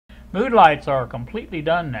Mood lights are completely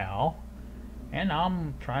done now, and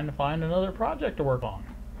I'm trying to find another project to work on.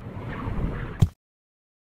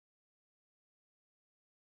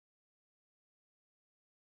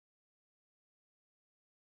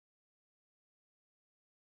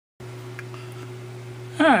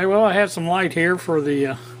 Alright, well, I have some light here for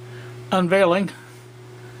the unveiling.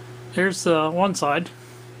 There's one side,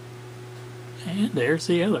 and there's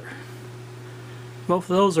the other. Both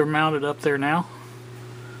of those are mounted up there now.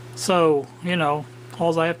 So, you know,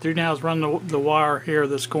 all I have to do now is run the wire here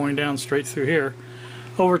that's going down straight through here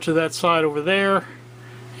over to that side over there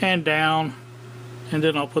and down, and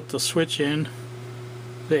then I'll put the switch in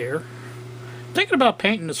there. Thinking about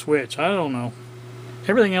painting the switch. I don't know.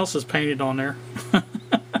 Everything else is painted on there.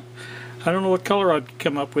 I don't know what color I'd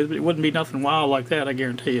come up with, but it wouldn't be nothing wild like that, I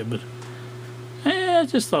guarantee you. But I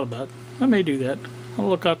just thought about it. I may do that. I'll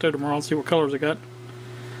look out there tomorrow and see what colors I got.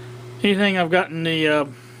 Anything I've got in the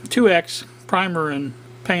 2X primer and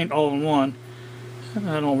paint all in one.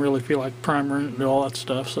 I don't really feel like primer and all that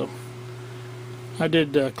stuff, so I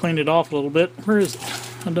did clean it off a little bit. Where is it?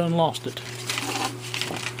 I done lost it.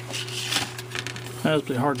 That's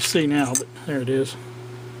pretty hard to see now, but there it is.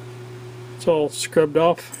 It's all scrubbed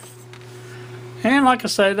off. And like I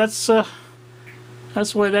say, that's the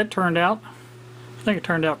way that turned out. I think it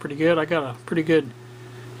turned out pretty good. I got a pretty good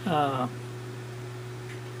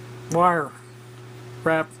wire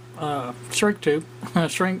wrap, shrink tube,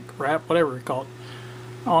 shrink wrap, whatever you call it,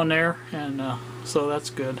 on there, and so that's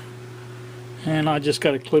good. And I just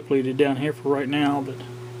got it clip leaded down here for right now, but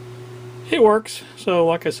it works. So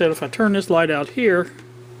like I said, if I turn this light out here,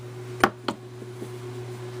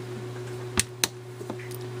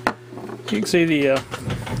 you can see the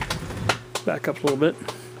back up a little bit.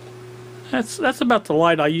 That's about the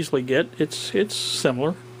light I usually get. It's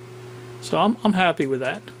similar, so I'm happy with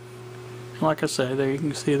that. And like I say, there you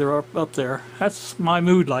can see they're up there. That's my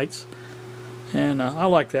mood lights, and I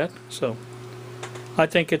like that. So I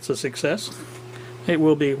think it's a success. It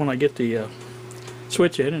will be when I get the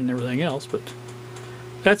switch in and everything else. But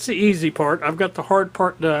that's the easy part. I've got the hard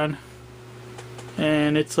part done,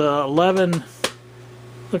 and it's 11.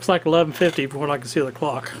 Looks like 11:50 from what I can see of the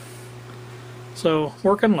clock. So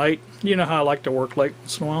working late. You know how I like to work late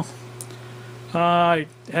once in a while. I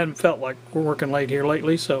hadn't felt like we're working late here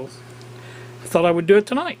lately, so I thought I would do it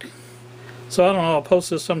tonight. So I don't know, I'll post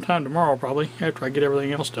this sometime tomorrow probably, after I get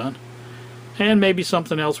everything else done. And maybe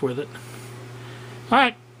something else with it.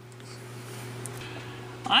 Alright.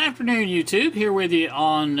 Afternoon, YouTube. Here with you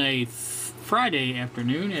on a Friday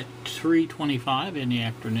afternoon at 3:25 in the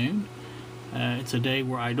afternoon. It's a day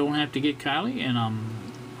where I don't have to get Kylie, and I'm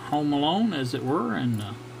home alone, as it were, and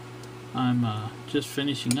I'm just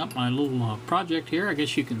finishing up my little project here. I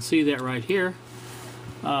guess you can see that right here.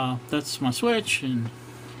 That's my switch, and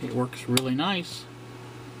it works really nice.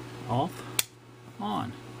 Off,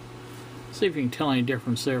 on. See if you can tell any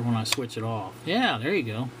difference there when I switch it off. Yeah, there you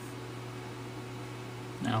go.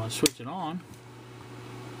 Now let's switch it on.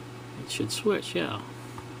 It should switch, yeah.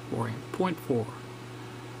 0.4.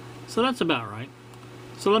 So that's about right.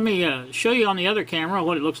 So let me show you on the other camera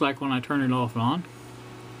what it looks like when I turn it off and on.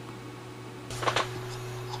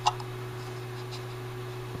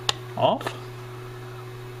 Off.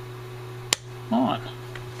 On.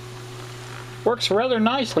 Works rather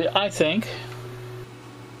nicely, I think.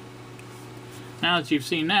 Now that you've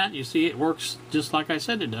seen that, you see it works just like I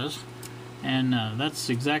said it does. And that's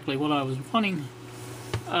exactly what I was wanting.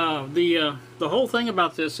 The whole thing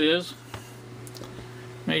about this is,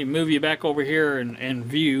 maybe move you back over here and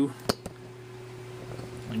view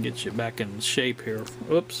and get you back in shape here.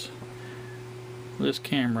 Oops. This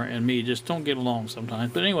camera and me just don't get along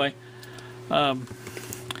sometimes. But anyway,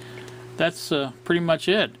 that's pretty much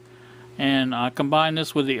it. And I combined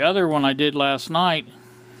this with the other one I did last night,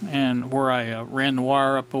 and where I ran the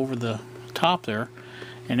wire up over the top there,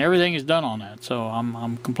 and everything is done on that. So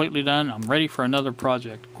I'm completely done. I'm ready for another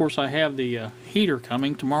project. Of course, I have the heater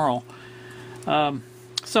coming tomorrow.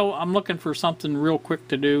 So I'm looking for something real quick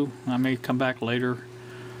to do. I may come back later,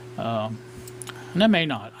 and I may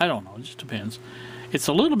not. I don't know. It just depends. It's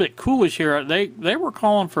a little bit coolish here. They were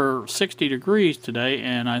calling for 60 degrees today,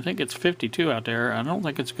 and I think it's 52 out there. I don't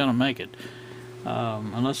think it's going to make it,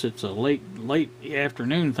 unless it's a late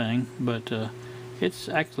afternoon thing. But it's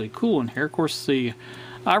actually cool in here. Of course,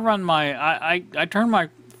 I run my I turn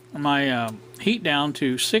my heat down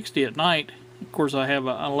to 60 at night. Of course, I have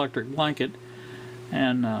an electric blanket.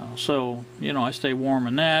 And so, you know, I stay warm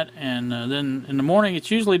in that. And then in the morning, it's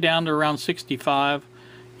usually down to around 65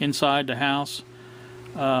 inside the house.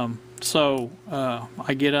 So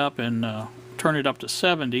I get up and turn it up to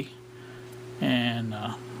 70. And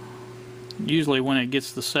usually when it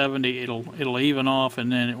gets to 70, it'll even off,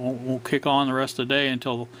 and then it won't kick on the rest of the day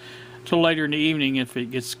until later in the evening if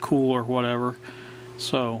it gets cool or whatever.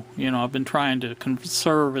 So, you know, I've been trying to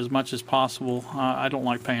conserve as much as possible. I don't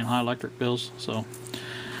like paying high electric bills, so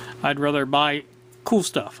I'd rather buy cool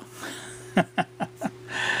stuff.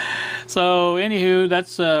 So, anywho,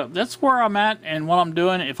 that's where I'm at and what I'm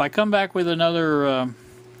doing. If I come back with another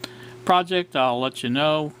project, I'll let you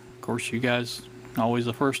know. Of course, you guys are always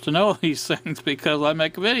the first to know these things because I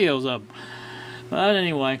make videos of them. But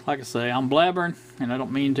anyway, like I say, I'm blabbering, and I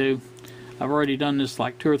don't mean to. I've already done this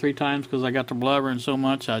like 2 or 3 times because I got to blabbering so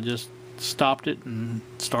much I just stopped it and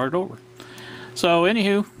started over. So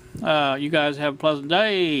anywho, you guys have a pleasant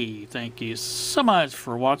day. Thank you so much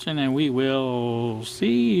for watching, and we will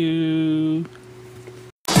see you.